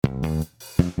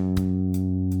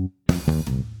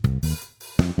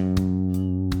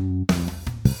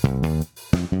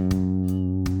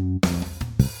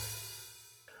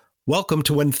Welcome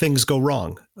to When Things Go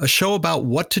Wrong, a show about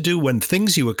what to do when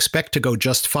things you expect to go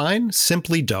just fine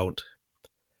simply don't.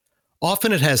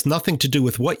 Often it has nothing to do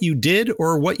with what you did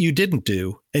or what you didn't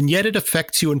do, and yet it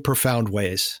affects you in profound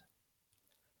ways.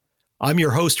 I'm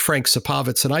your host, Frank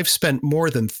Sapovitz, and I've spent more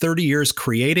than 30 years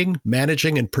creating,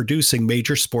 managing, and producing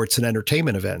major sports and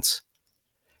entertainment events.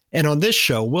 And on this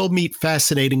show, we'll meet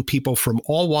fascinating people from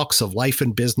all walks of life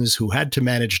and business who had to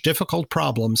manage difficult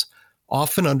problems,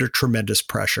 often under tremendous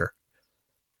pressure.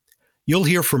 You'll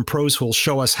hear from pros who will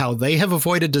show us how they have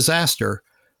avoided disaster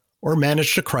or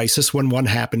managed a crisis when one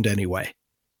happened anyway.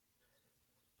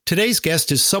 Today's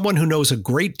guest is someone who knows a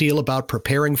great deal about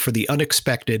preparing for the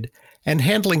unexpected and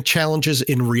handling challenges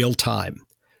in real time,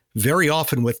 very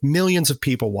often with millions of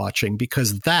people watching,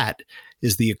 because that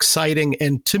is the exciting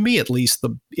and, to me at least,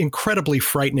 the incredibly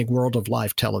frightening world of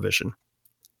live television.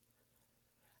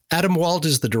 Adam Wald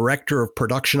is the Director of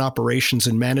Production Operations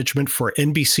and Management for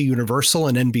NBC Universal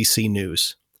and NBC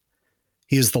News.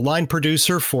 He is the line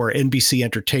producer for NBC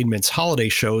Entertainment's holiday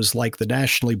shows like the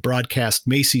nationally broadcast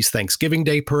Macy's Thanksgiving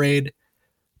Day Parade,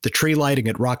 the tree lighting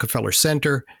at Rockefeller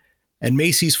Center, and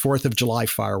Macy's 4th of July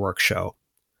fireworks show.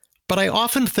 But I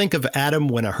often think of Adam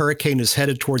when a hurricane is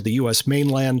headed toward the U.S.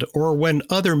 mainland or when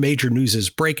other major news is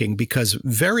breaking, because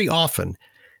very often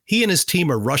he and his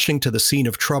team are rushing to the scene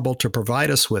of trouble to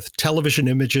provide us with television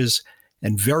images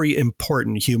and very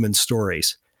important human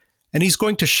stories. And he's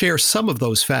going to share some of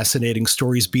those fascinating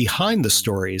stories behind the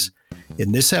stories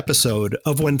in this episode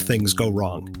of When Things Go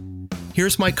Wrong.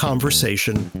 Here's my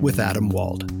conversation with Adam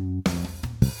Wald.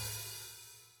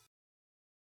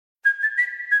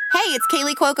 Hey, it's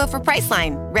Kaylee Cuoco for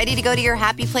Priceline. Ready to go to your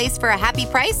happy place for a happy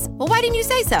price? Well, why didn't you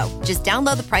say so? Just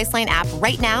download the Priceline app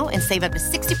right now and save up to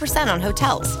 60% on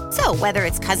hotels. So whether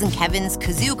it's Cousin Kevin's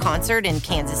Kazoo Concert in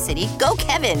Kansas City, go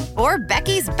Kevin, or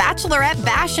Becky's Bachelorette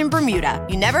Bash in Bermuda,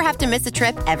 you never have to miss a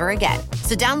trip ever again.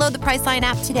 So download the Priceline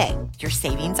app today. Your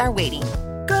savings are waiting.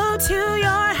 Go to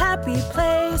your happy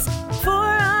place for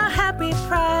a happy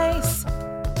price.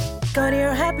 Go to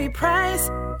your happy price,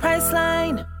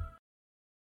 Priceline.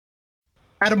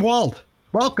 Adam Wald,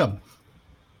 welcome.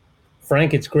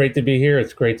 Frank, it's great to be here.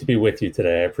 It's great to be with you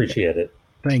today. I appreciate it.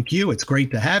 Thank you. It's great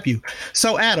to have you.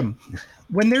 So, Adam,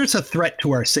 when there's a threat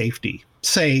to our safety,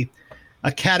 say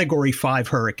a Category 5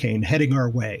 hurricane heading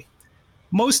our way,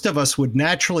 most of us would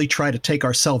naturally try to take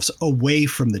ourselves away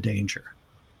from the danger.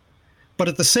 But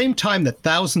at the same time that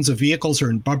thousands of vehicles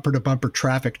are in bumper-to-bumper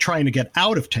traffic trying to get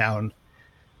out of town,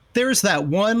 there's that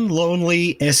one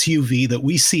lonely SUV that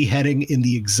we see heading in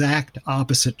the exact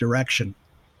opposite direction,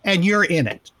 and you're in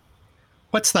it.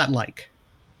 What's that like?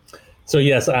 So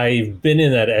yes, I've been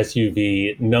in that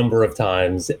SUV a number of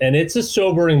times, and it's a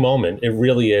sobering moment. It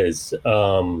really is.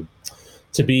 To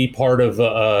be part of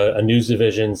a news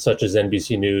division such as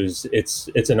NBC News, it's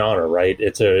an honor, right?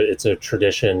 It's a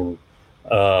tradition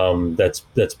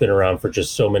that's been around for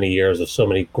just so many years of so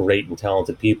many great and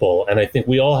talented people, and I think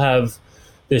we all have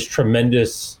this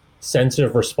tremendous sense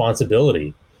of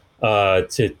responsibility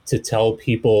to tell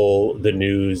people the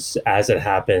news as it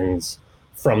happens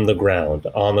from the ground,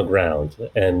 on the ground,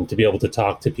 and to be able to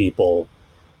talk to people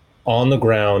on the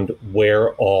ground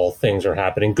where all things are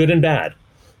happening, good and bad.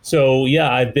 So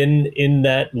yeah, I've been in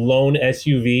that lone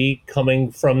SUV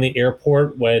coming from the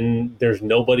airport when there's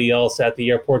nobody else at the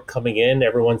airport coming in,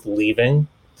 everyone's leaving.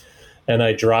 And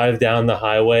I drive down the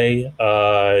highway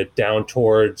down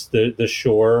towards the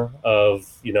shore of,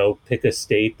 Pick a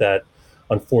state that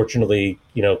unfortunately,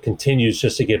 continues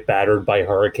just to get battered by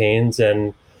hurricanes.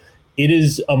 And it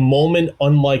is a moment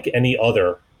unlike any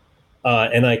other.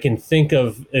 And I can think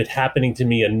of it happening to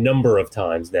me a number of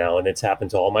times now, and it's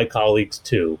happened to all my colleagues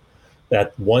too,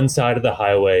 that one side of the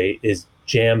highway is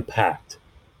jam-packed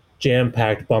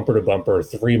bumper to bumper,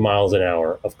 3 miles an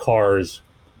hour of cars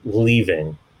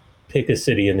leaving. Pick a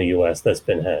city in the U.S. that's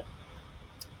been hit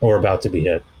or about to be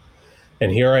hit.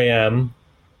 And here I am,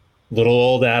 little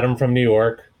old Adam from New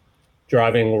York,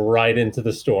 driving right into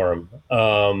the storm.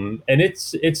 And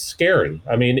it's scary.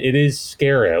 I mean, it is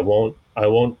scary. I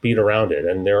won't beat around it.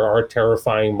 And there are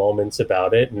terrifying moments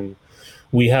about it. And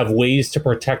we have ways to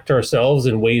protect ourselves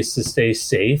and ways to stay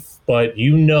safe. But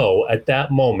at that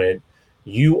moment,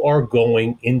 you are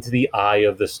going into the eye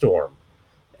of the storm.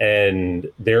 And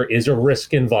there is a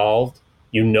risk involved.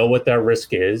 You know what that risk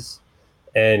is,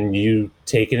 and you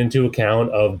take it into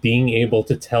account of being able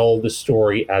to tell the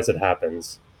story as it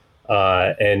happens.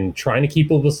 And trying to keep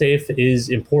people safe is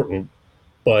important,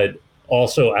 but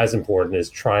also as important is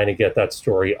trying to get that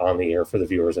story on the air for the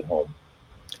viewers at home.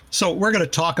 So we're going to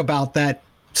talk about that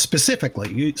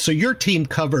specifically. So your team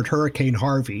covered Hurricane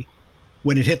Harvey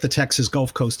when it hit the Texas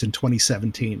Gulf Coast in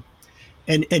 2017.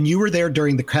 and you were there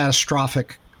during the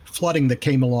catastrophic flooding that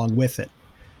came along with it.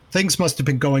 Things must have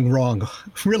been going wrong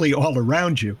really all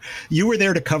around you. You were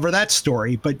there to cover that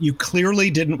story, but you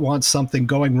clearly didn't want something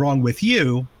going wrong with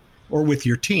you or with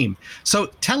your team. So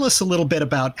tell us a little bit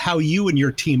about how you and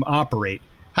your team operate,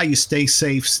 how you stay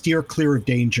safe, steer clear of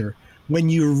danger when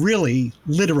you're really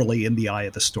literally in the eye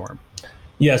of the storm.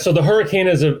 Yeah, so the hurricane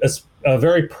is a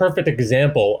very perfect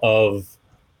example of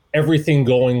everything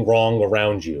going wrong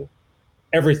around you.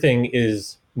 Everything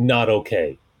is not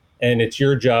okay. And it's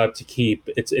your job to keep,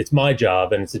 it's my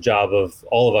job, and it's the job of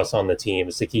all of us on the team,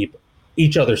 is to keep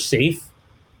each other safe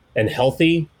and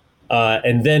healthy.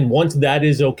 And then once that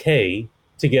is okay,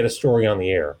 to get a story on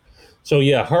the air. So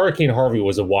yeah, Hurricane Harvey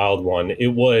was a wild one.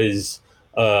 It was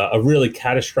a really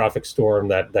catastrophic storm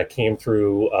that came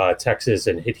through Texas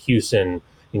and hit Houston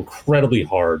incredibly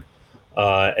hard,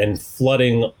 and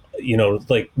flooding,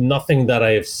 like nothing that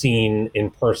I have seen in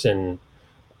person.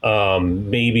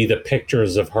 Maybe the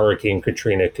pictures of Hurricane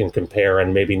Katrina can compare,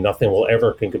 and maybe nothing will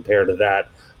ever can compare to that.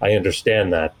 I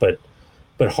understand that, but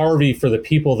Harvey, for the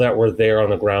people that were there on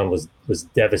the ground, was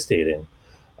devastating,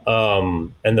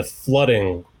 and the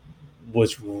flooding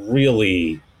was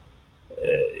really,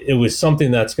 it was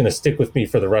something that's going to stick with me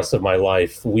for the rest of my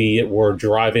life. We were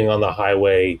driving on the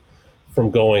highway from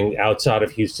going outside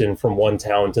of Houston from one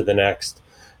town to the next,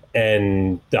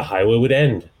 and the highway would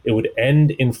end. It would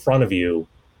end in front of you.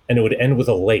 And it would end with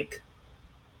a lake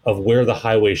of where the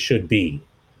highway should be.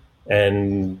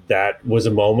 And that was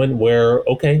a moment where,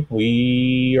 okay,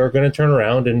 we are going to turn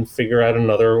around and figure out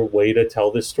another way to tell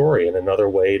this story and another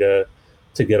way to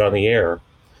get on the air.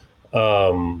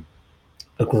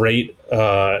 A great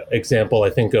example, I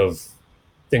think, of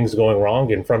things going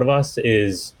wrong in front of us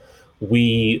is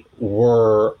we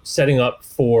were setting up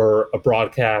for a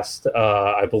broadcast.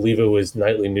 I believe it was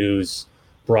nightly news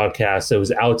broadcast. It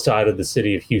was outside of the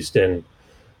city of Houston,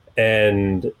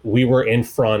 and we were in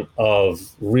front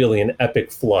of really an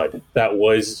epic flood that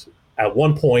was at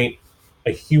one point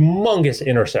a humongous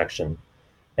intersection.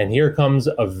 And here comes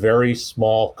a very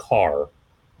small car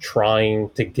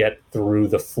trying to get through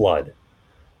the flood.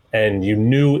 And you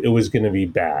knew it was going to be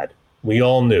bad. We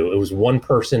all knew it was one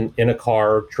person in a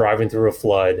car driving through a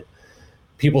flood.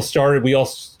 We all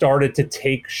started to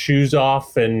take shoes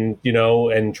off and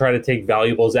try to take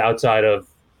valuables outside of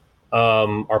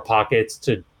our pockets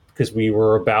because we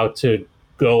were about to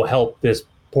go help this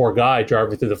poor guy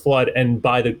driving through the flood. And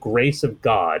by the grace of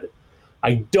God,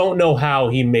 I don't know how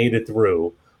he made it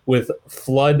through with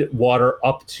flood water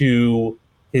up to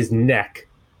his neck.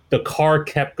 The car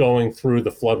kept going through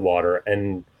the flood water.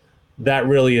 And that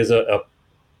really is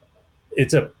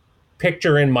it's a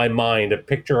picture in my mind, a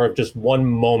picture of just one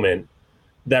moment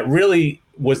that really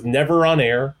was never on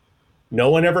air.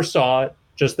 No one ever saw it.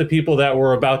 Just the people that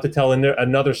were about to tell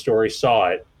another story saw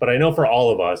it. But I know for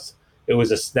all of us, it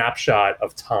was a snapshot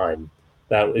of time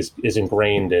that is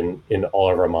ingrained in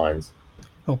all of our minds.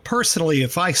 Well, personally,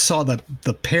 if I saw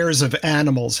the pairs of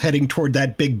animals heading toward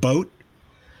that big boat,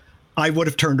 I would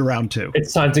have turned around too.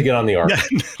 It's time to get on the ark.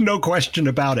 No question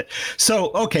about it.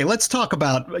 So, okay, let's talk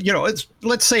about,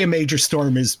 let's say a major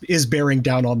storm is bearing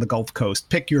down on the Gulf Coast.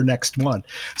 Pick your next one.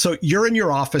 So you're in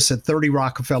your office at 30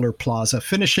 Rockefeller Plaza,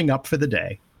 finishing up for the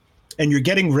day, and you're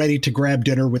getting ready to grab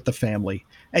dinner with the family,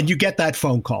 and you get that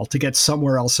phone call to get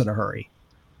somewhere else in a hurry.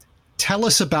 Tell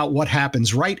us about what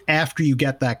happens right after you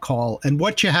get that call and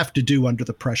what you have to do under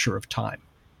the pressure of time.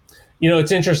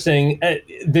 It's interesting.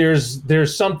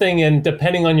 There's something, and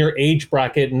depending on your age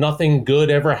bracket, nothing good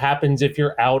ever happens if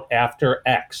you're out after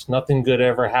X. Nothing good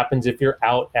ever happens if you're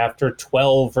out after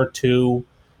 12 or 2.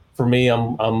 For me,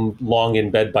 I'm long in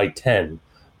bed by 10.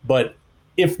 But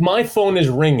if my phone is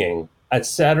ringing at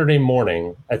Saturday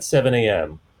morning at 7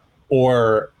 a.m.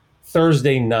 or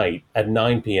Thursday night at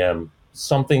 9 p.m.,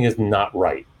 something is not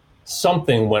right.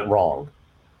 Something went wrong.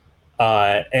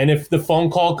 And if the phone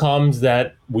call comes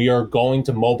that we are going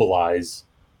to mobilize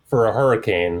for a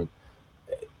hurricane,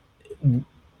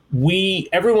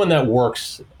 everyone that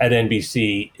works at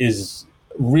NBC is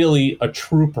really a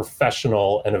true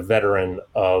professional and a veteran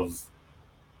of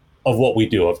what we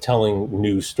do, of telling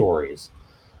news stories.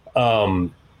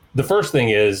 The first thing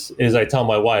is I tell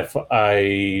my wife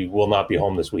I will not be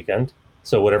home this weekend.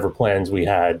 So whatever plans we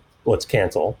had, let's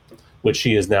cancel, which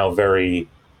she is now very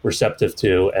receptive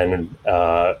to, and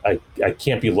I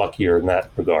can't be luckier in that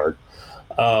regard.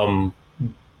 But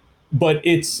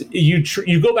it's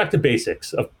you go back to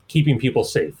basics of keeping people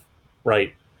safe,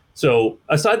 right? So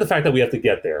aside the fact that we have to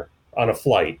get there on a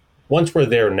flight, once we're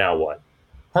there, now what?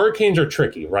 Hurricanes are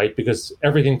tricky, right? Because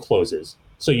everything closes.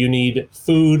 So you need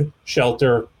food,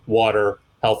 shelter, water,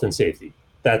 health and safety.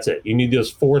 That's it. You need those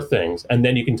 4 things, and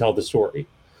then you can tell the story.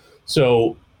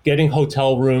 So getting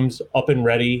hotel rooms up and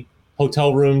ready,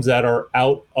 hotel rooms that are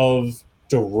out of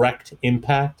direct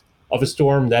impact of a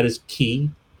storm, that is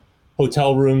key.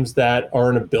 Hotel rooms that are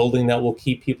in a building that will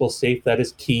keep people safe, that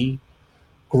is key.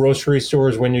 Grocery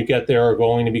stores, when you get there, are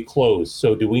going to be closed.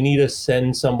 So do we need to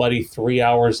send somebody 3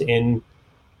 hours in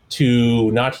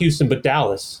to not Houston, but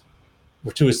Dallas,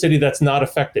 to a city that's not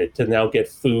affected, to now get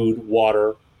food,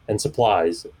 water, and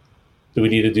supplies? Do we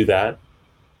need to do that?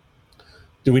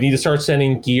 Do we need to start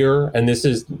sending gear? And this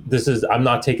is I'm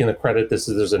not taking the credit.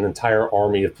 There's an entire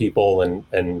army of people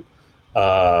and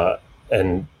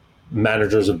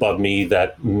managers above me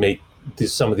that make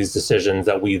some of these decisions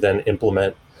that we then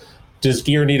implement. Does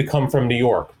gear need to come from New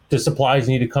York? Does supplies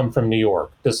need to come from New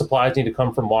York? Does supplies need to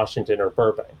come from Washington or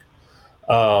Burbank?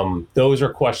 Those are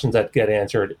questions that get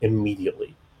answered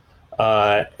immediately.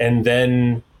 And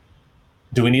then,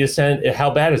 do we need to send, how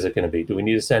bad is it going to be? Do we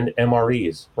need to send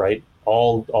MREs, right?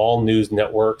 All news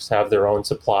networks have their own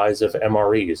supplies of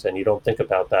MREs, and you don't think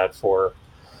about that for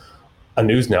a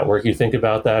news network. You think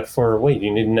about that for,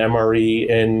 you need an MRE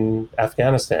in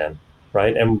Afghanistan,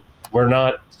 right? And we're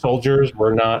not soldiers,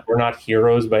 we're not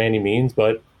heroes by any means,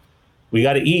 but we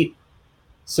got to eat.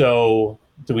 So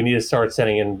do we need to start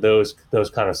sending in those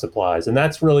kind of supplies? And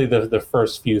that's really the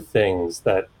first few things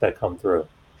that come through.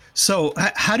 So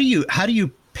how do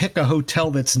you pick a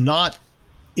hotel that's not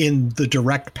in the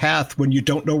direct path when you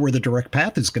don't know where the direct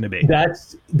path is going to be?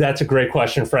 That's a great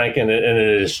question, Frank, and it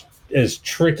is as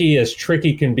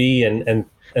tricky can be.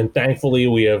 And thankfully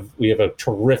we have a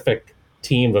terrific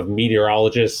team of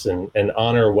meteorologists and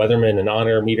on-air weathermen and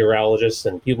on-air meteorologists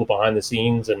and people behind the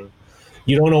scenes, and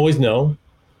you don't always know.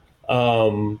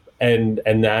 And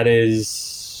that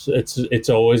is, it's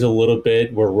always a little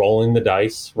bit, we're rolling the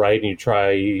dice, right? And you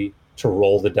try to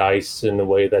roll the dice in a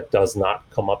way that does not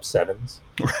come up 7s.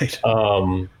 Right.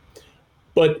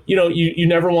 But you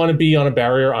never want to be on a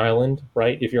barrier island,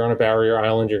 right? If you're on a barrier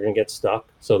island, you're going to get stuck.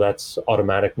 So that's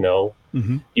automatic no.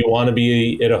 Mm-hmm. You want to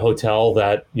be at a hotel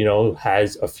that,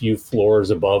 has a few floors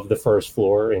above the first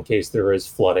floor in case there is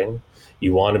flooding.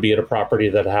 You want to be at a property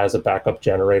that has a backup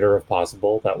generator if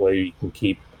possible. That way you can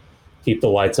keep the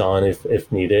lights on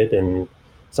if needed. And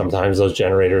sometimes those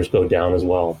generators go down as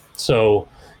well. So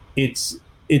it's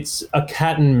a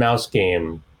cat and mouse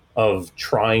game of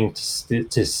trying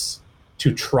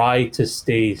to try to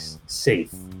stay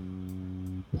safe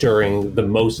during the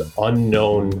most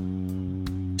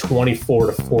unknown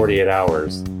 24 to 48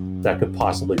 hours that could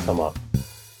possibly come up.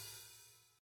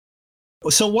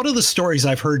 So one of the stories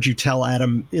I've heard you tell,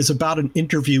 Adam, is about an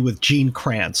interview with Gene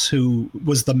Kranz, who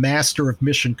was the master of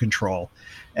mission control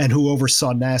and who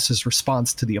oversaw NASA's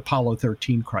response to the Apollo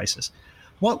 13 crisis.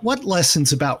 What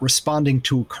lessons about responding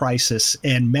to a crisis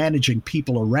and managing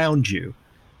people around you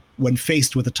when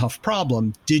faced with a tough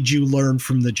problem did you learn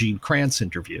from the Gene Kranz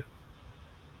interview?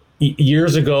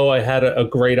 Years ago, I had a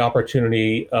great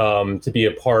opportunity to be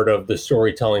a part of the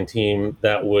storytelling team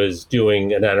that was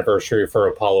doing an anniversary for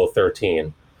Apollo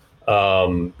 13.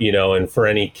 And for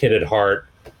any kid at heart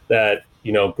that,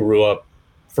 grew up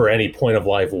for any point of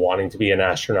life wanting to be an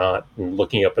astronaut and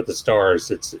looking up at the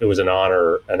stars, it was an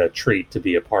honor and a treat to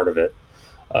be a part of it.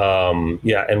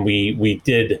 And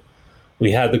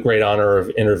we had the great honor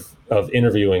of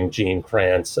interviewing Gene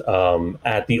Kranz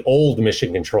at the old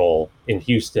Mission Control in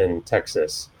Houston,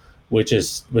 Texas, which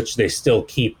they still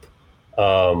keep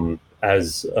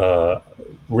as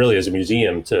really as a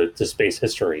museum to space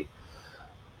history.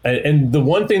 And the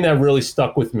one thing that really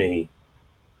stuck with me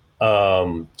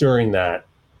during that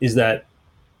is that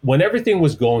when everything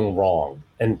was going wrong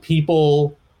and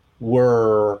people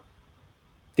were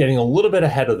getting a little bit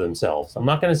ahead of themselves, I'm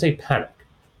not going to say panic,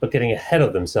 but getting ahead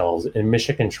of themselves in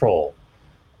mission control,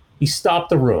 he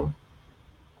stopped the room.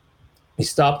 He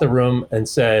stopped the room and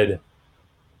said,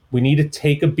 we need to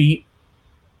take a beat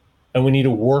and we need to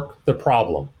work the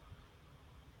problem.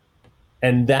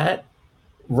 And that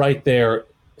right there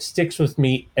sticks with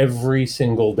me every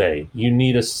single day. You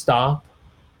need to stop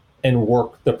and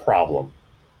work the problem.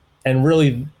 And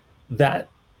really that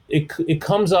it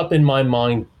comes up in my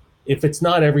mind, if it's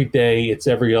not every day, it's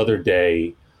every other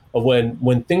day, of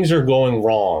when things are going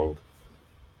wrong.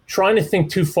 Trying to think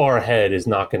too far ahead is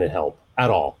not going to help at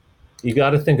all. You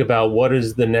got to think about what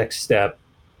is the next step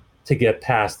to get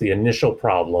past the initial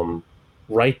problem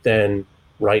right then,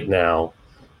 right now.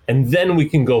 And then we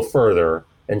can go further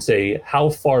and say,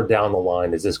 how far down the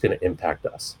line is this going to impact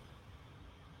us?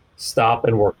 Stop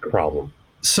and work the problem.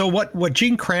 So what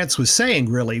Gene Kranz was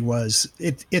saying really was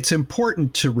it's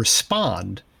important to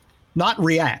respond, not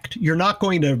react. You're not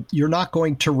going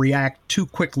to react too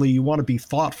quickly. You want to be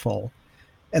thoughtful.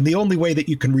 And the only way that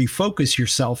you can refocus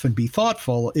yourself and be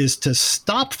thoughtful is to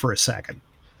stop for a second.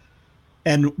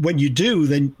 And when you do,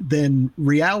 then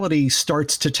reality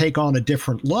starts to take on a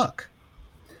different look.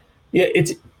 Yeah,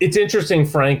 it's interesting,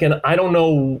 Frank, and I don't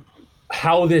know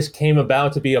how this came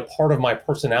about to be a part of my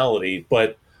personality,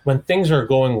 but when things are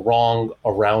going wrong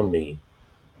around me,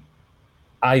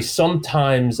 I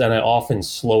sometimes and I often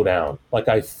slow down. Like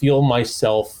I feel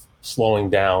myself slowing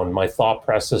down. My thought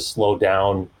process slow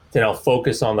down to now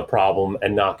focus on the problem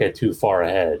and not get too far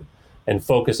ahead and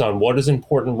focus on what is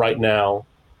important right now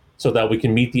so that we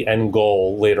can meet the end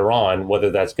goal later on, whether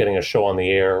that's getting a show on the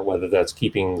air, whether that's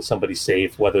keeping somebody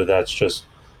safe, whether that's just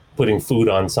putting food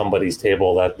on somebody's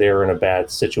table that they're in a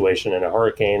bad situation in a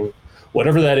hurricane,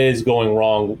 whatever that is going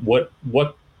wrong, what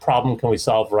problem can we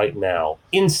solve right now?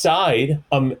 Inside,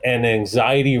 an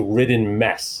anxiety-ridden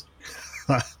mess.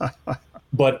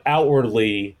 But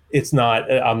outwardly, it's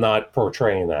not. I'm not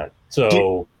portraying that.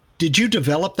 So, did you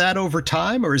develop that over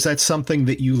time, or is that something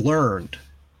that you learned?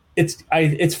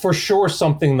 It's for sure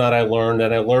something that I learned,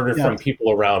 and I learned it from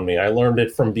people around me. I learned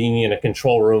it from being in a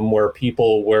control room where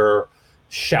people were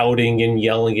shouting and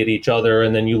yelling at each other,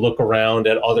 and then you look around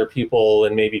at other people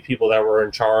and maybe people that were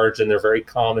in charge, and they're very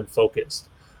calm and focused,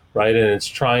 right? And it's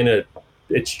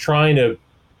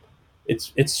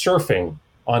surfing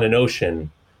on an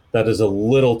ocean that is a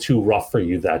little too rough for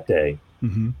you that day,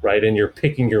 right? And you're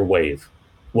picking your wave.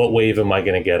 What wave am I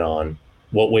going to get on?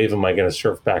 What wave am I going to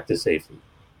surf back to safety?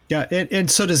 Yeah, and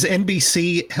so does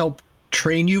NBC help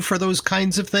train you for those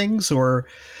kinds of things, or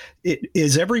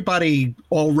is everybody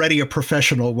already a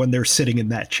professional when they're sitting in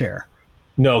that chair?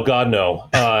 No, God, no.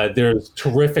 There's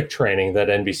terrific training that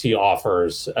NBC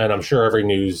offers, and I'm sure every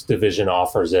news division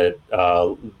offers it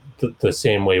the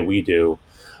same way we do.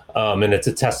 And it's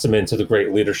a testament to the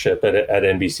great leadership at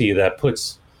NBC that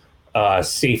puts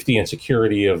safety and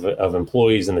security of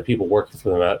employees and the people working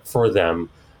for them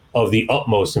of the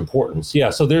utmost importance. Yeah,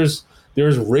 so there's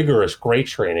rigorous, great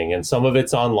training, and some of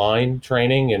it's online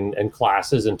training and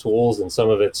classes and tools, and some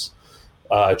of it's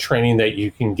training that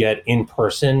you can get in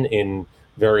person in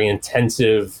very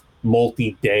intensive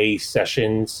multi-day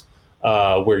sessions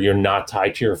where you're not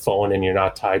tied to your phone and you're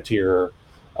not tied to your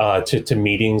to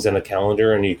meetings and a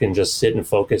calendar, and you can just sit and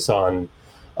focus on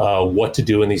what to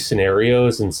do in these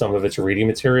scenarios. And some of it's reading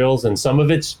materials, and some of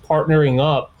it's partnering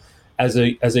up as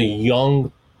a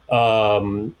young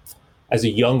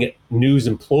news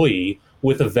employee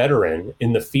with a veteran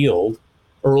in the field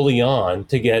early on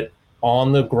to get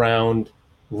on the ground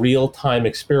real-time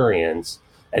experience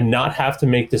and not have to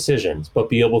make decisions, but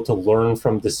be able to learn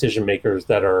from decision makers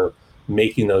that are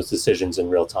making those decisions in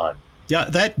real time. Yeah,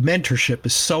 that mentorship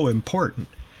is so important.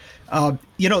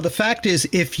 The fact is,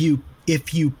 if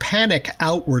you panic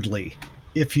outwardly,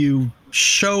 if you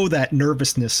show that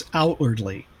nervousness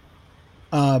outwardly,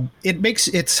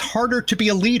 it's harder to be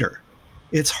a leader.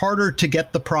 It's harder to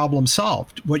get the problem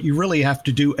solved. What you really have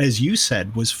to do, as you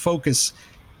said, was focus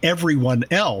everyone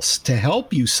else to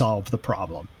help you solve the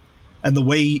problem. And the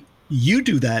way you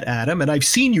do that, Adam, and I've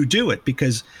seen you do it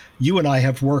because you and I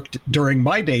have worked during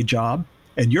my day job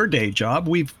and your day job.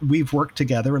 We've worked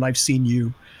together, and I've seen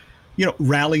you,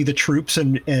 rally the troops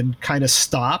and kind of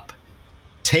stop,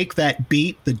 take that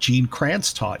beat that Gene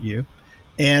Kranz taught you,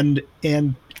 and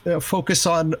focus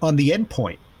on the end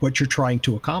point, what you're trying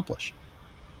to accomplish.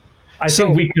 I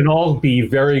think we can all be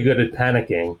very good at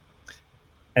panicking,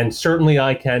 and certainly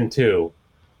I can too,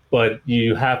 but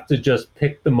you have to just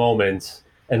pick the moment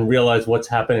and realize what's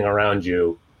happening around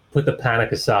you, put the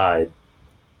panic aside,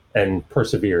 and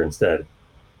persevere instead.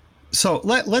 So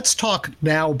let's talk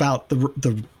now about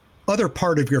the other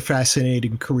part of your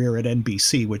fascinating career at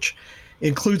NBC, which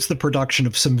includes the production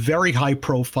of some very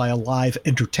high-profile live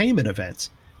entertainment events,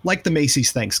 like the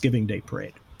Macy's Thanksgiving Day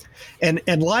Parade.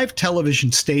 And live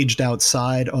television staged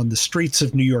outside on the streets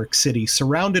of New York City,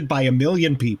 surrounded by 1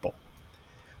 million people.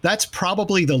 That's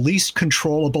probably the least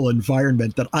controllable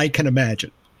environment that I can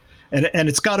imagine. And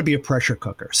it's got to be a pressure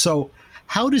cooker. So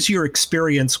how does your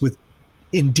experience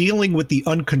in dealing with the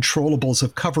uncontrollables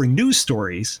of covering news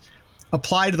stories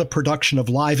apply to the production of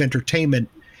live entertainment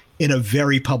in a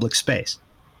very public space?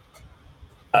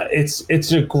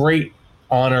 It's a great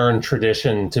honor and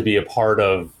tradition to be a part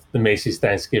of the Macy's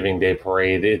Thanksgiving Day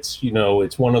Parade. It's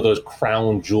one of those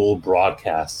crown jewel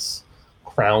broadcasts,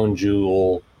 crown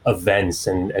jewel events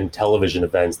and television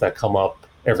events that come up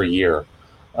every year.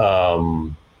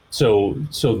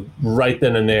 So right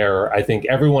then and there, I think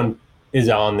everyone is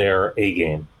on their A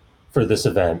game for this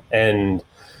event. And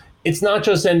it's not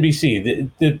just NBC.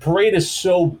 The parade is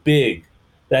so big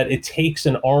that it takes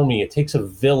an army, it takes a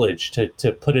village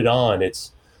to put it on.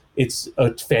 It's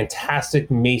a fantastic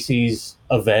Macy's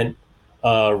event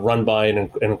run by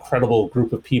an incredible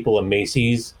group of people at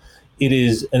Macy's. It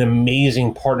is an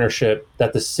amazing partnership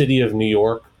that the city of New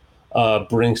York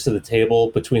brings to the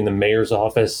table between the mayor's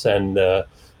office and the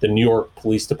New York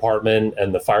Police Department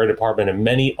and the fire department and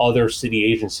many other city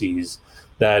agencies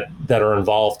that are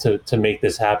involved to make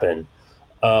this happen.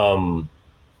 And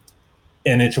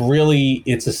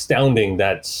it's astounding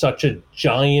that such a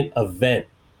giant event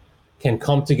can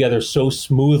come together so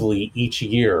smoothly each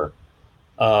year,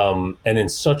 and in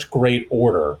such great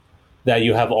order, that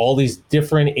you have all these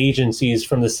different agencies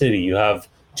from the city. You have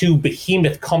two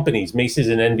behemoth companies, Macy's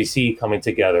and NBC, coming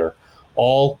together,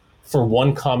 all for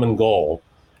one common goal,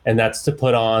 and that's to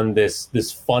put on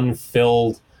this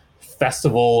fun-filled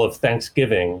festival of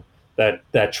Thanksgiving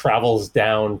that travels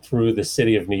down through the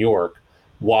city of New York,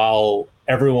 while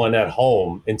everyone at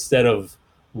home, instead of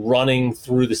running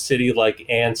through the city like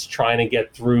ants trying to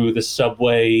get through the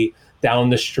subway, down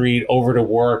the street, over to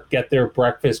work, get their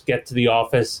breakfast, get to the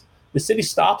office, the city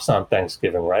stops on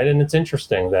Thanksgiving, right? And it's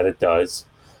interesting that it does.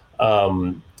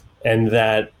 And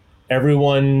that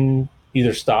everyone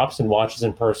either stops and watches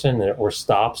in person or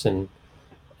stops and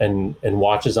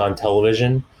watches on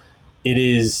television. It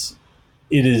is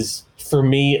for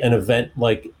me an event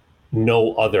like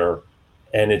no other.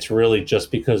 And it's really just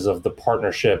because of the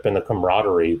partnership and the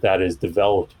camaraderie that is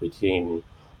developed between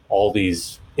all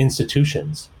these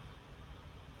institutions.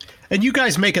 And you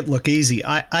guys make it look easy.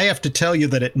 I have to tell you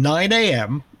that at 9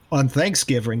 a.m. on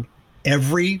Thanksgiving,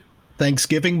 every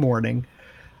Thanksgiving morning,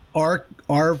 our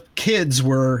kids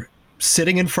were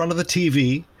sitting in front of the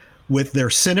TV with their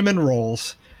cinnamon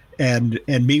rolls and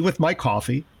me with my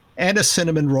coffee and a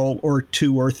cinnamon roll or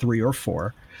two or three or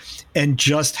four, and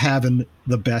just having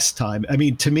the best time. I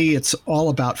mean, to me, it's all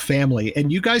about family,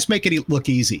 and you guys make it look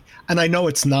easy. And I know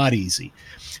it's not easy.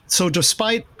 So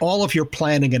despite all of your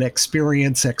planning and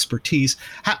expertise,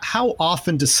 how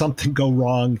often does something go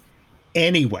wrong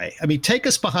anyway? I mean, take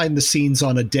us behind the scenes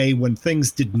on a day when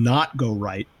things did not go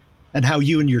right and how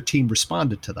you and your team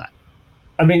responded to that.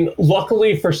 I mean,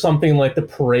 luckily for something like the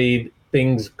parade,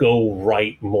 things go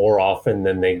right more often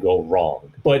than they go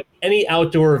wrong. But any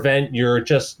outdoor event, you're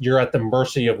at the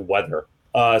mercy of weather.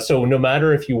 So no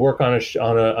matter if you work on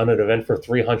an event for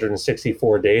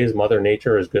 364 days, Mother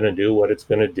Nature is going to do what it's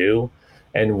going to do.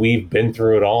 And we've been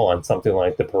through it all on something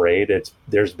like the parade.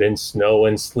 There's been snow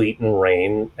and sleet and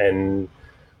rain.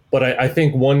 But I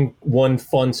think one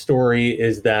fun story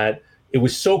is that it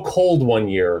was so cold one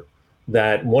year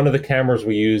that one of the cameras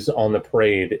we use on the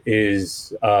parade is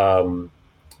the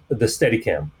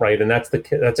Steadicam, right? And that's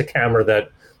a camera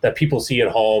that people see at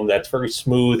home. That's very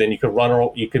smooth, and you can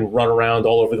run around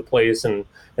all over the place, and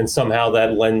somehow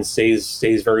that lens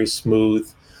stays very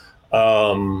smooth.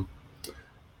 The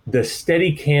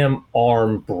Steadicam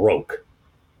arm broke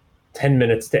 10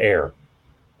 minutes to air,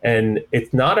 and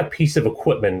it's not a piece of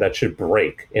equipment that should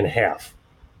break in half.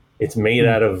 It's made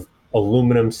out of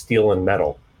aluminum, steel, and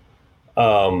metal.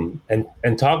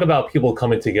 And talk about people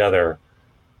coming together.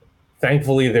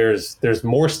 Thankfully, there's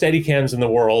more Steadicams in the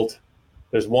world.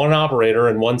 There's one operator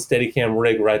and one Steadicam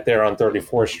rig right there on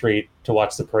 34th Street to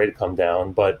watch the parade come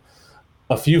down. But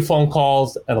a few phone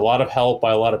calls and a lot of help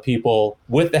by a lot of people,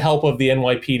 with the help of the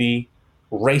NYPD,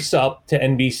 race up to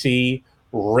NBC,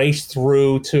 race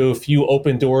through to a few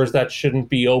open doors that shouldn't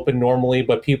be open normally,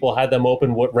 but people had them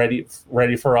open,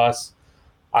 ready for us.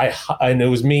 And it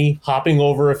was me hopping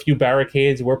over a few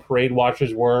barricades where parade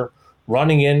watchers were,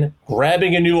 running in,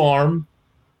 grabbing a new arm,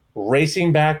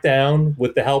 racing back down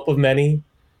with the help of many,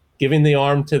 giving the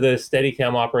arm to the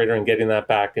Steadicam operator and getting that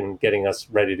back and getting us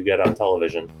ready to get on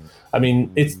television. I mean,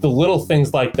 it's the little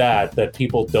things like that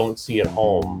people don't see at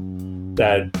home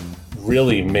that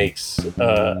really makes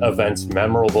events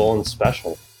memorable and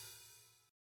special.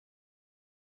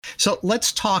 So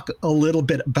let's talk a little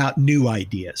bit about new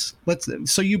ideas.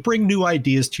 So you bring new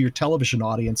ideas to your television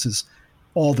audiences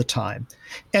all the time.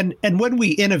 And when we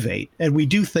innovate and we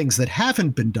do things that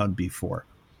haven't been done before,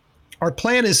 our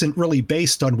plan isn't really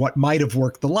based on what might have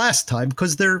worked the last time,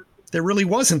 because there really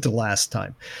wasn't the last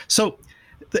time. So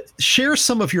share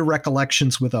some of your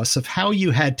recollections with us of how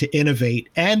you had to innovate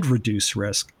and reduce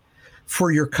risk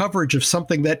for your coverage of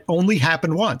something that only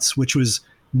happened once, which was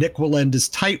Nik Wallenda's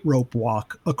tightrope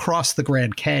walk across the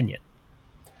Grand Canyon.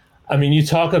 I mean, you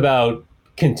talk about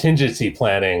contingency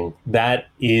planning. That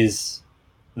is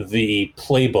the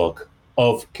playbook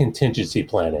of contingency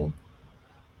planning.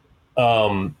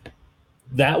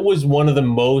 That was one of the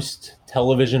most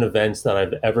television events that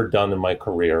I've ever done in my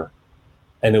career.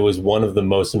 and it was one of the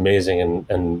most amazing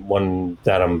and one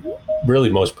that I'm really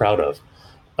most proud of.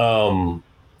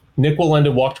 Nik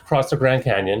Wallenda walked across the Grand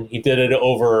Canyon. He did it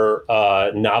over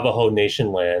Navajo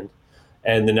Nation land,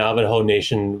 and the Navajo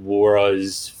Nation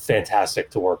was fantastic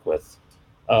to work with.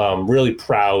 Really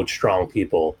proud, strong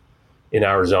people in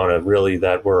Arizona, really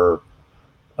that were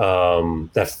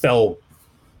that fell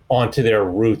onto their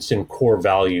roots and core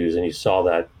values, and you saw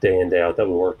that day in, day out that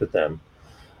we worked with them.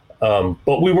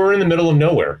 But we were in the middle of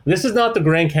nowhere. This is not the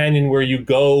Grand Canyon where you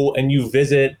go and you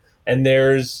visit and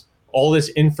there's all this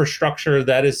infrastructure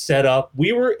that is set up.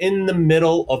 We were in the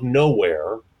middle of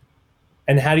nowhere.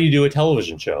 And how do you do a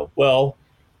television show? Well,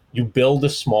 you build a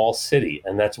small city,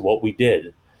 and that's what we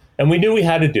did. And we knew we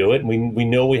had to do it. We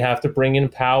know we have to bring in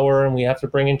power, and we have to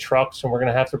bring in trucks, and we're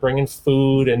going to have to bring in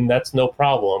food, and that's no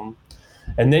problem.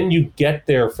 And then you get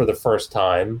there for the first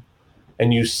time,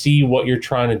 and you see what you're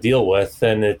trying to deal with,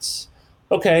 and it's,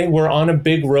 okay, we're on a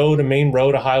big road, a main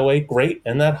road, a highway, great.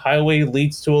 And that highway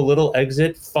leads to a little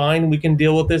exit, fine, we can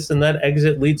deal with this. And that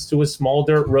exit leads to a small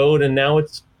dirt road, and now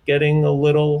it's getting a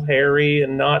little hairy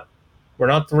and we're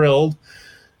not thrilled.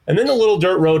 And then the little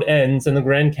dirt road ends, and the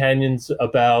Grand Canyon's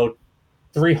about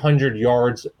 300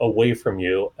 yards away from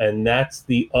you. And that's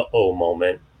the uh-oh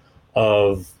moment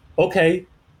of, okay,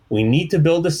 we need to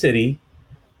build a city.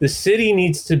 The city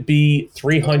needs to be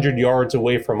 300 yards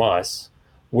away from us.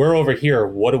 We're over here.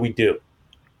 What do we do?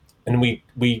 And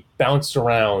we bounced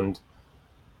around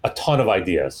a ton of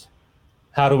ideas.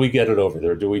 How do we get it over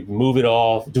there? Do we move it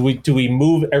off? Do we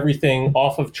move everything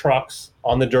off of trucks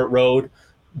on the dirt road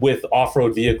with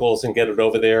off-road vehicles and get it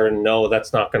over there? And no,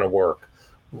 that's not going to work,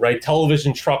 right?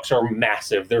 Television trucks are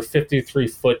massive. They're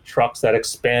 53-foot trucks that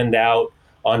expand out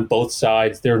on both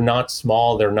sides. They're not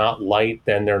small, they're not light,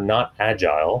 and they're not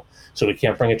agile. So we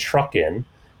can't bring a truck in.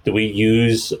 Do we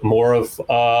use more of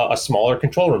a smaller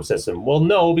control room system? Well,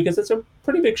 no, because it's a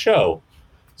pretty big show.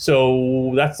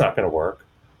 So that's not going to work.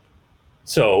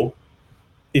 So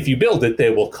if you build it, they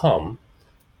will come.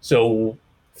 So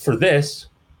for this,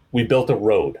 we built a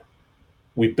road.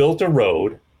 We built a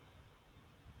road,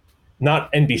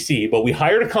 not NBC, but we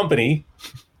hired a company.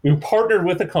 We partnered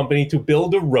with a company to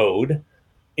build a road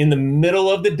in the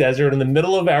middle of the desert, in the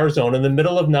middle of Arizona, in the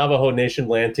middle of Navajo Nation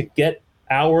land, to get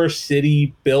our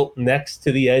city built next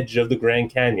to the edge of the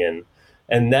Grand Canyon.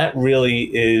 And that really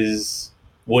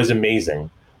was amazing.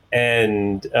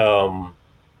 And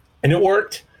it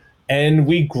worked. And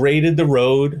we graded the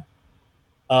road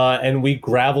and we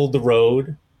graveled the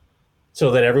road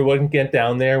so that everyone can get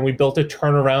down there. And we built a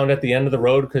turnaround at the end of the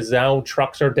road because now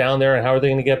trucks are down there, and how are they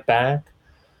going to get back?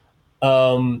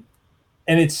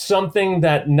 And it's something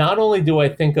that not only do I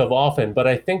think of often, but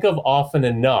I think of often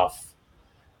enough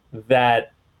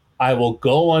that I will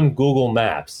go on Google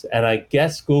Maps, and I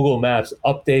guess Google Maps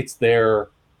updates their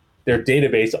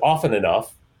database often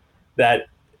enough that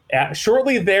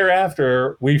shortly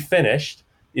thereafter we finished,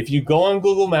 if you go on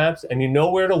Google Maps and you know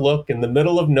where to look in the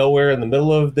middle of nowhere, in the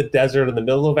middle of the desert, in the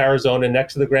middle of Arizona,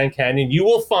 next to the Grand Canyon, you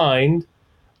will find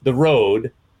the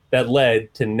road that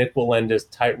led to Nik Wallenda's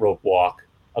tightrope walk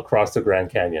across the Grand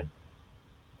Canyon.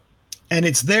 And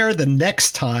it's there the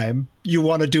next time you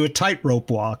want to do a tightrope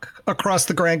walk across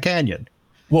the Grand Canyon.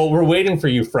 Well, we're waiting for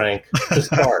you, Frank, to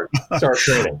start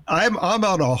training. I'm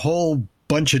on a whole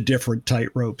bunch of different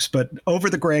tightropes, but over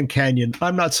the Grand Canyon,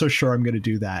 I'm not so sure I'm going to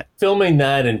do that. Filming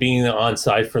that and being on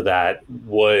site for that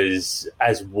was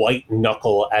as white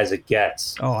knuckle as it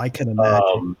gets. Oh, I can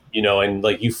imagine. And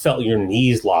like you felt your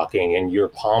knees locking and your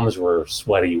palms were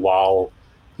sweaty while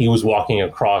he was walking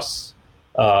across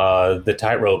the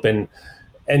tightrope.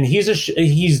 And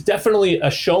he's definitely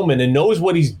a showman and knows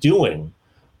what he's doing.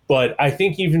 But I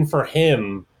think even for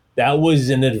him, that was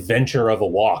an adventure of a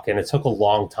walk, and it took a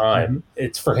long time. Mm-hmm.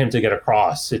 It's for him to get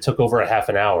across. It took over a half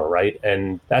an hour, right?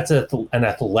 And that's an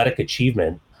athletic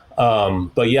achievement.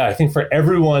 But yeah, I think for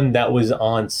everyone that was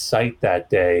on site that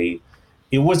day,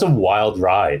 it was a wild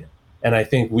ride. And I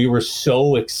think we were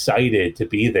so excited to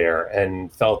be there and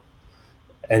felt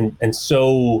and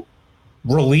so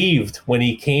relieved when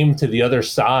he came to the other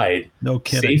side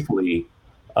safely.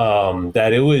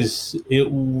 That it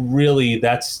really,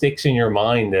 that sticks in your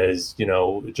mind as,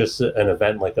 just an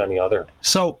event like any other.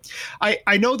 So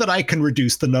I know that I can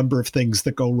reduce the number of things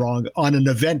that go wrong on an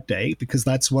event day, because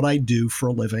that's what I do for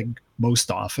a living most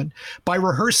often, by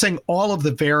rehearsing all of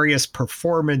the various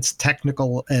performance,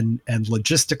 technical, and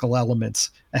logistical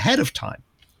elements ahead of time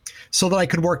so that I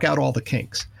can work out all the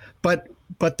kinks.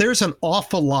 But there's an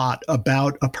awful lot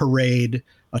about a parade,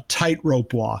 a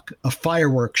tightrope walk, a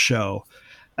fireworks show,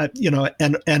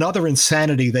 and other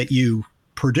insanity that you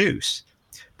produce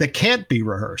that can't be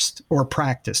rehearsed or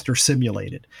practiced or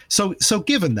simulated. So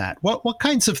given that, what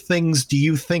kinds of things do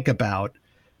you think about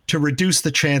to reduce the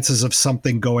chances of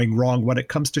something going wrong when it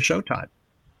comes to showtime?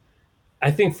 I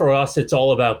think for us, it's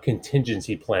all about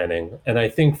contingency planning. And I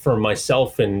think for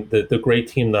myself and the great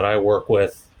team that I work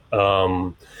with,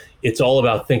 it's all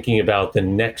about thinking about the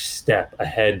next step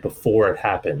ahead before it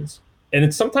happens. And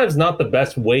it's sometimes not the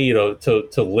best way to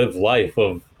live life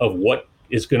of what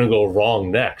is going to go wrong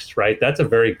next, right? That's a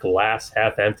very glass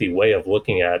half empty way of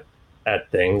looking at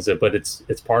things, but it's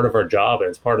part of our job and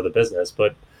it's part of the business.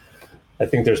 But I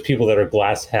think there's people that are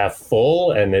glass half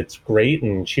full and it's great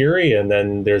and cheery. And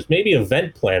then there's maybe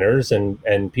event planners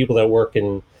and people that work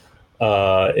in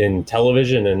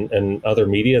television and other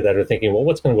media that are thinking, well,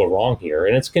 what's going to go wrong here?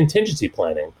 And it's contingency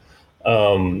planning.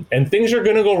 And things are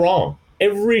going to go wrong.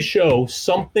 Every show,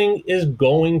 something is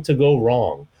going to go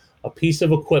wrong. A piece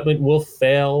of equipment will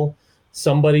fail.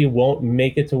 Somebody won't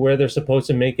make it to where they're supposed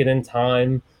to make it in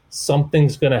time.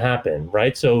 Something's going to happen,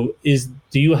 right? So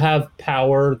do you have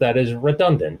power that is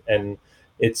redundant? And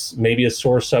it's maybe a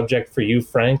sore subject for you,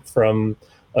 Frank, from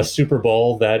a Super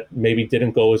Bowl that maybe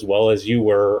didn't go as well as you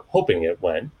were hoping it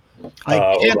went. I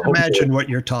can't imagine what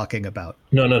you're talking about.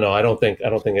 No. I don't think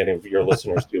any of your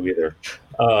listeners do either.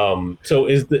 So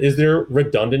is there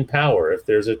redundant power? If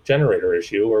there's a generator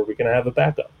issue, are we going to have a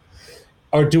backup?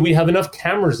 Or do we have enough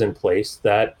cameras in place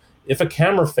that if a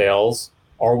camera fails,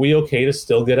 are we okay to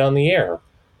still get on the air?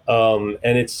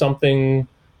 And it's something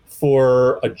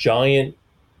for a giant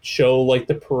show like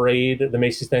the parade, the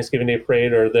Macy's Thanksgiving Day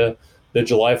Parade, or the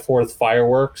July 4th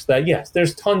fireworks, that yes,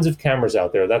 there's tons of cameras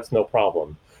out there. That's no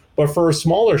problem. But for a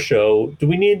smaller show, do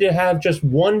we need to have just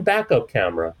one backup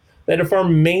camera? That if our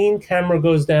main camera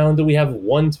goes down, do we have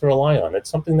one to rely on? It's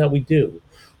something that we do.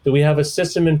 Do we have a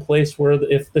system in place where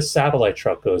if the satellite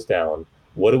truck goes down,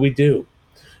 what do we do?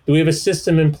 Do we have a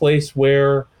system in place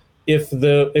where if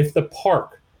the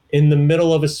park in the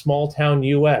middle of a small town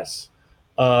US,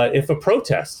 if a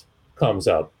protest comes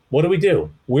up, what do we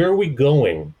do? Where are we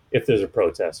going if there's a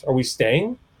protest? Are we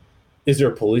staying? Is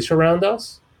there police around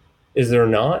us? Is there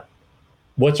not?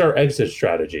 What's our exit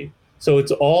strategy? So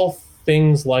it's all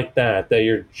things like that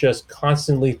you're just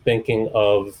constantly thinking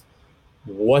of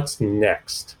what's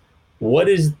next. What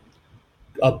is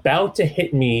about to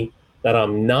hit me that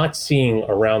I'm not seeing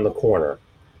around the corner,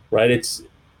 right?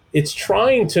 It's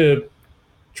trying to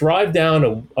drive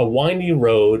down a windy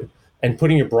road and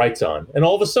putting your brights on. And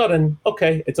all of a sudden,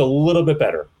 okay, it's a little bit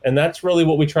better. And that's really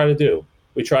what we try to do.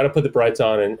 We try to put the brights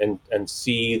on and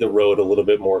see the road a little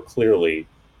bit more clearly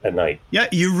at night. Yeah,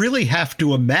 you really have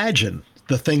to imagine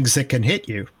the things that can hit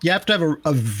you. You have to have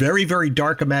a very, very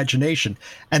dark imagination.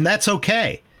 And that's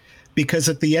okay. Because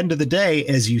at the end of the day,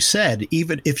 as you said,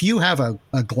 even if you have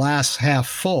a glass half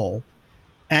full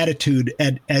attitude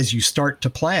and as you start to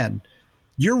plan,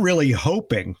 you're really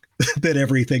hoping that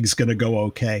everything's going to go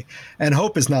okay. And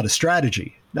hope is not a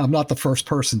strategy. I'm not the first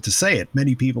person to say it.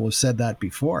 Many people have said that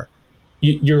before.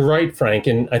 You're right, Frank.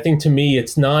 And I think to me,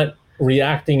 it's not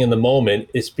reacting in the moment.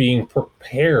 It's being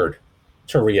prepared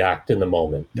to react in the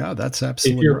moment. Yeah, that's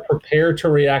absolutely If you're right. prepared to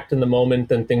react in the moment,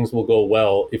 then things will go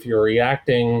well. If you're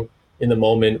reacting in the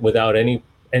moment without any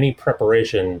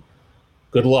preparation,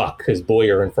 good luck, because boy,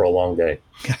 you're in for a long day.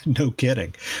 No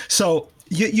kidding. So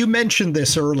you mentioned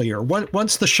this earlier.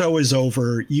 Once the show is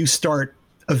over, you start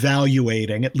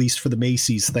evaluating, at least for the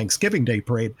Macy's Thanksgiving Day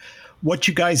Parade, what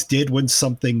you guys did when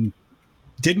something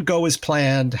didn't go as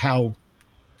planned, how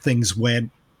things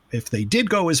went, if they did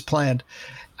go as planned,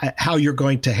 how you're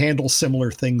going to handle similar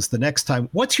things the next time.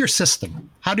 What's your system?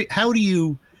 How do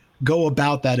you go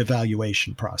about that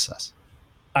evaluation process?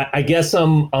 I guess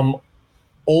I'm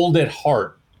old at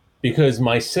heart because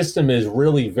my system is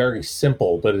really very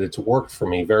simple, but it's worked for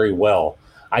me very well.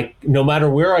 No matter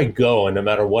where I go and no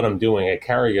matter what I'm doing, I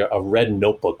carry a red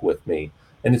notebook with me,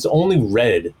 and it's only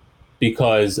red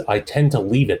because I tend to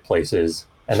leave it places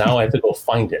and now I have to go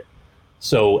find it.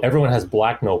 So everyone has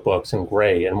black notebooks and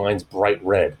gray, and mine's bright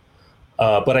red.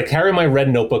 But I carry my red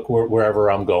notebook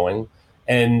wherever I'm going,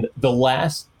 and the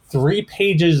last 3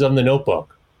 pages of the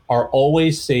notebook are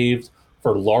always saved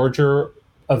for larger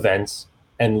events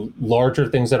and larger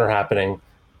things that are happening,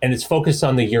 and it's focused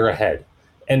on the year ahead.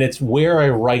 And it's where I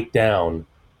write down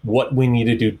what we need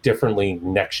to do differently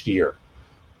next year.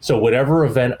 So whatever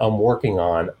event I'm working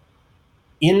on,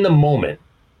 in the moment,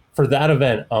 for that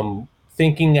event, I'm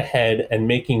thinking ahead and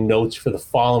making notes for the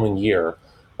following year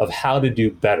of how to do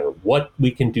better, what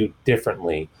we can do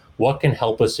differently, what can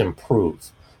help us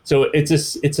improve. So it's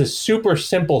a super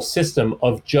simple system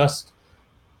of just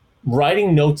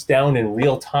writing notes down in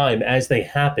real time as they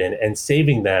happen and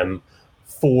saving them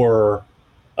for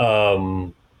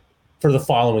for the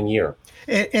following year.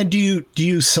 And do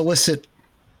you solicit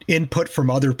input from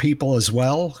other people as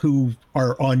well who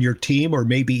are on your team, or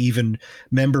maybe even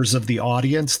members of the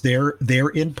audience, their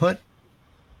input?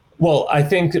 Well, I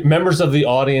think members of the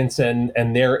audience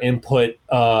and their input,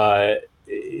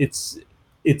 it's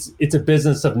a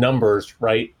business of numbers,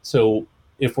 right? So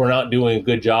if we're not doing a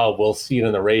good job, we'll see it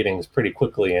in the ratings pretty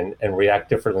quickly and react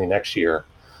differently next year.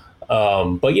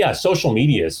 But yeah, social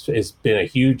media has been a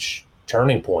huge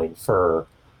turning point for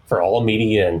all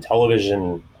media and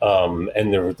television,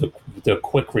 and the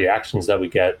quick reactions that we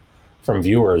get from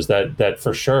viewers. That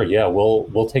for sure, yeah,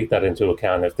 we'll take that into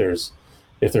account if there's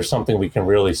something we can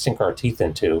really sink our teeth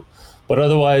into. But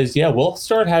otherwise, yeah, we'll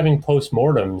start having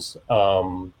postmortems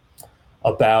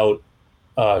about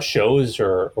shows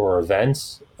or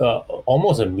events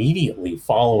almost immediately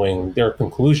following their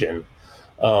conclusion.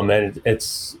 And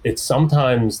it's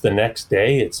sometimes the next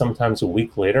day, it's sometimes a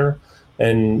week later,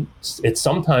 and it's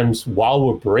sometimes while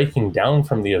we're breaking down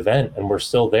from the event and we're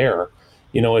still there.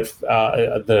 You know,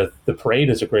 the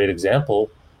parade is a great example.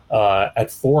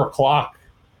 At 4:00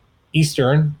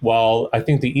 Eastern, while I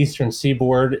think the Eastern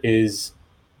Seaboard is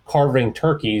carving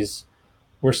turkeys,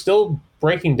 we're still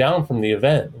breaking down from the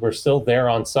event. We're still there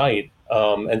on site,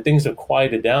 and things have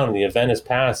quieted down and the event has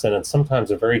passed. And it's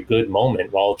sometimes a very good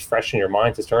moment while it's fresh in your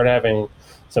mind to start having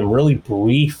some really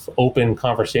brief, open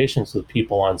conversations with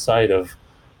people on site of,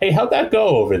 hey, how'd that go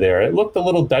over there? It looked a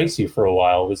little dicey for a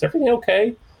while. Was everything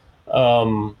okay?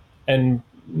 And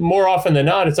more often than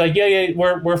not, it's like, yeah,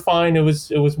 we're fine. It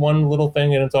was one little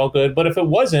thing and it's all good. But if it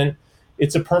wasn't,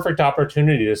 it's a perfect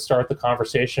opportunity to start the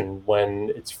conversation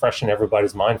when it's fresh in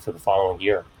everybody's mind for the following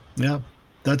year. Yeah,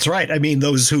 that's right. I mean,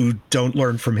 those who don't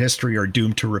learn from history are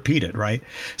doomed to repeat it, right?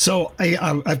 So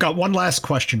I've got one last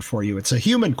question for you. It's a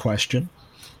human question,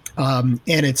 and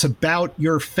it's about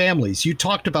your families. You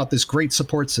talked about this great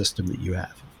support system that you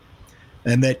have,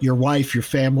 and that your wife, your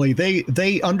family,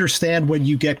 they understand when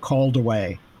you get called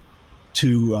away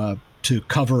to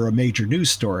cover a major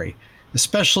news story,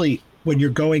 especially when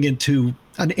you're going into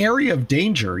an area of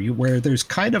danger where there's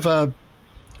kind of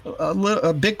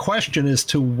a big question as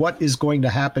to what is going to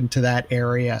happen to that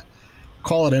area.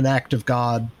 Call it an act of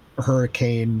God, a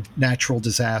hurricane, natural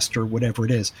disaster, whatever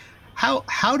it is.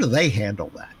 How do they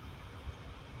handle that?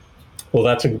 Well,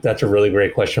 that's a really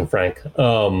great question, Frank.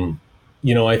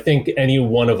 You know, I think any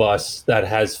one of us that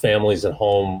has families at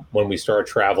home, when we start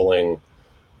traveling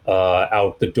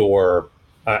out the door,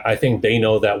 I think they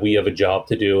know that we have a job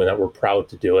to do and that we're proud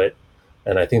to do it.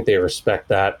 And I think they respect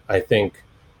that. I think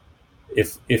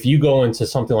if you go into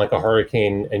something like a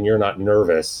hurricane and you're not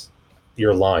nervous,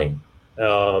 you're lying.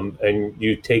 And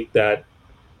you take that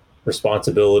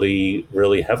responsibility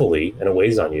really heavily and it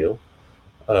weighs on you.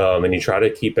 And you try to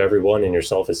keep everyone and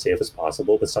yourself as safe as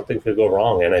possible, but something could go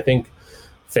wrong. And I think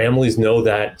families know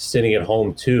that sitting at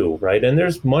home too, right? And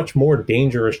there's much more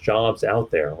dangerous jobs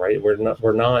out there, right? We're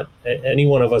not any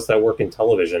one of us that work in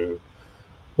television,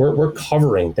 we're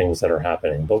covering things that are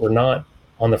happening, but we're not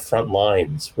on the front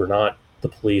lines. We're not the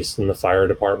police and the fire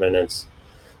department.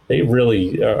 They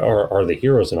really are the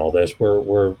heroes in all this.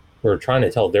 We're trying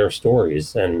to tell their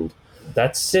stories, and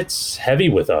that sits heavy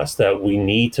with us, that we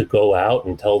need to go out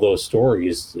and tell those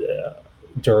stories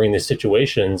during the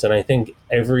situations. And I think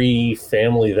every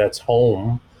family that's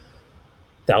home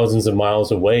thousands of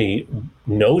miles away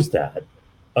knows that,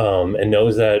 and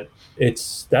knows that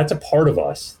that's a part of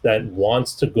us that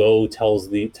wants to go tell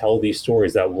these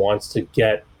stories, that wants to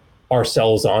get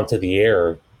ourselves onto the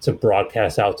air to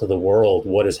broadcast out to the world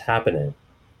what is happening.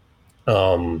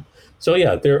 So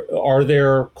yeah,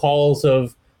 there calls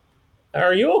of,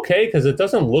 are you okay? Because it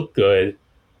doesn't look good.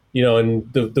 You know,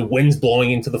 and the wind's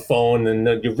blowing into the phone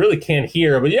and you really can't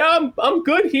hear, but yeah, I'm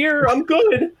good here. I'm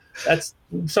good. That's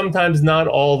sometimes not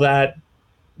all that,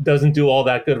 doesn't do all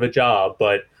that good of a job,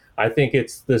 but I think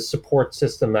it's the support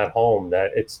system at home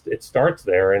that it starts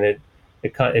there, and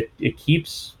it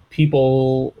keeps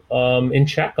people in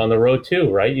check on the road too,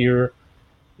 right? You're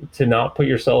to not put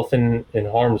yourself in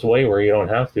harm's way where you don't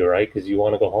have to, right? Because you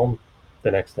want to go home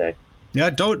the next day. Yeah,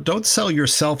 don't sell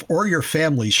yourself or your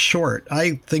family short.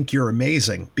 I think you're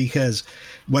amazing, because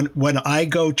when I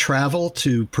go travel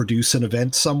to produce an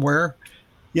event somewhere,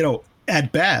 you know,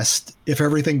 at best, if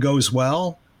everything goes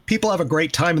well, people have a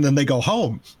great time and then they go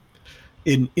home.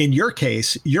 In your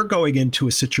case, you're going into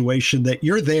a situation that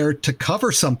you're there to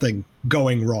cover something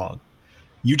going wrong.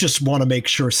 You just want to make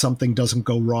sure something doesn't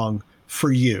go wrong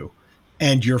for you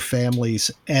and your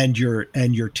families and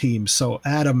your team. So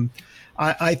Adam,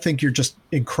 I think you're just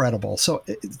incredible. So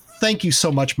thank you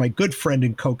so much, my good friend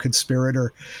and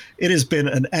co-conspirator. It has been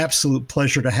an absolute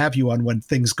pleasure to have you on When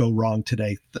Things Go Wrong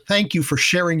today. Thank you for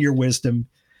sharing your wisdom,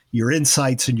 your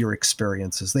insights, and your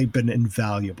experiences. They've been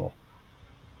invaluable.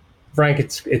 Frank,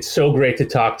 it's so great to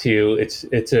talk to you.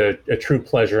 It's a true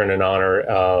pleasure and an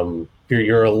honor.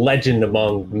 You're a legend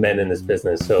among men in this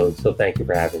business. So thank you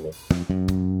for having me.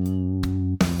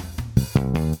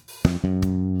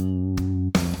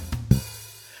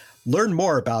 Learn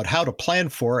more about how to plan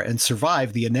for and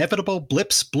survive the inevitable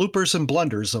blips, bloopers, and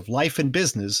blunders of life and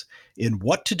business in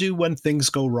What to Do When Things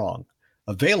Go Wrong.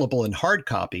 Available in hard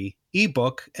copy,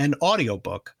 ebook, and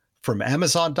audiobook from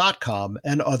Amazon.com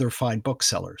and other fine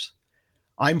booksellers.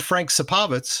 I'm Frank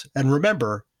Supovitz, and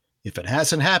remember, if it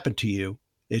hasn't happened to you,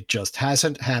 it just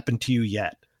hasn't happened to you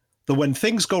yet. The When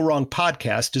Things Go Wrong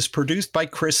podcast is produced by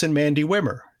Chris and Mandy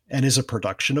Wimmer and is a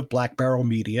production of Black Barrel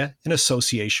Media in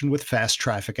association with Fast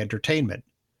Traffic Entertainment.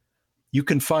 You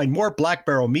can find more Black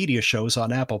Barrel Media shows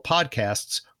on Apple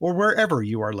Podcasts or wherever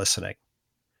you are listening.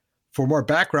 For more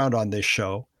background on this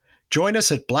show, join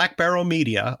us at Black Barrel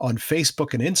Media on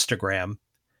Facebook and Instagram,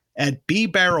 at B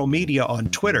Barrel Media on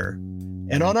Twitter,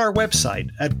 and on our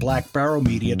website at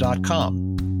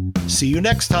blackbarrelmedia.com. See you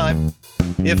next time,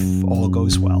 if all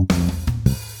goes well.